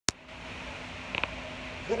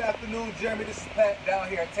Good afternoon, Jeremy. This is Pat down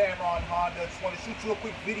here at Tameron Honda. Just want to shoot you a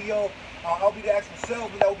quick video. I'll be the actual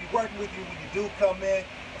salesman that will be working with you when you do come in.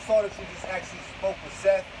 I saw that you just actually spoke with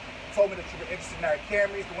Seth. Told me that you were interested in our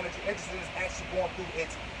Camrys. The one that you're interested in is actually going through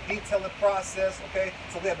its detailing process, okay?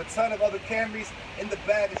 So we have a ton of other Camrys in the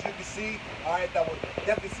bag, as you can see, all right, that will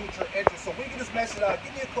definitely suit your interest. So when you get this message out,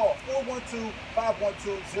 give me a call,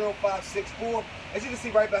 412-512-0564. As you can see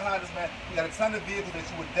right behind us, man, we got a ton of vehicles that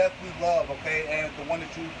you would definitely love, okay? And the one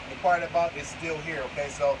that you inquired about is still here, okay?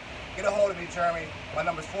 So get a hold of me, Jeremy. My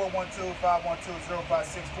number is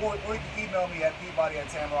 412-512-0564, or you can email me at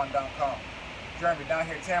peabody@tameron.com. Jeremy, down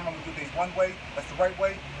here at Tameron, we do things one way. That's the right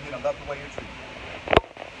way. You're going to love the way you're treated.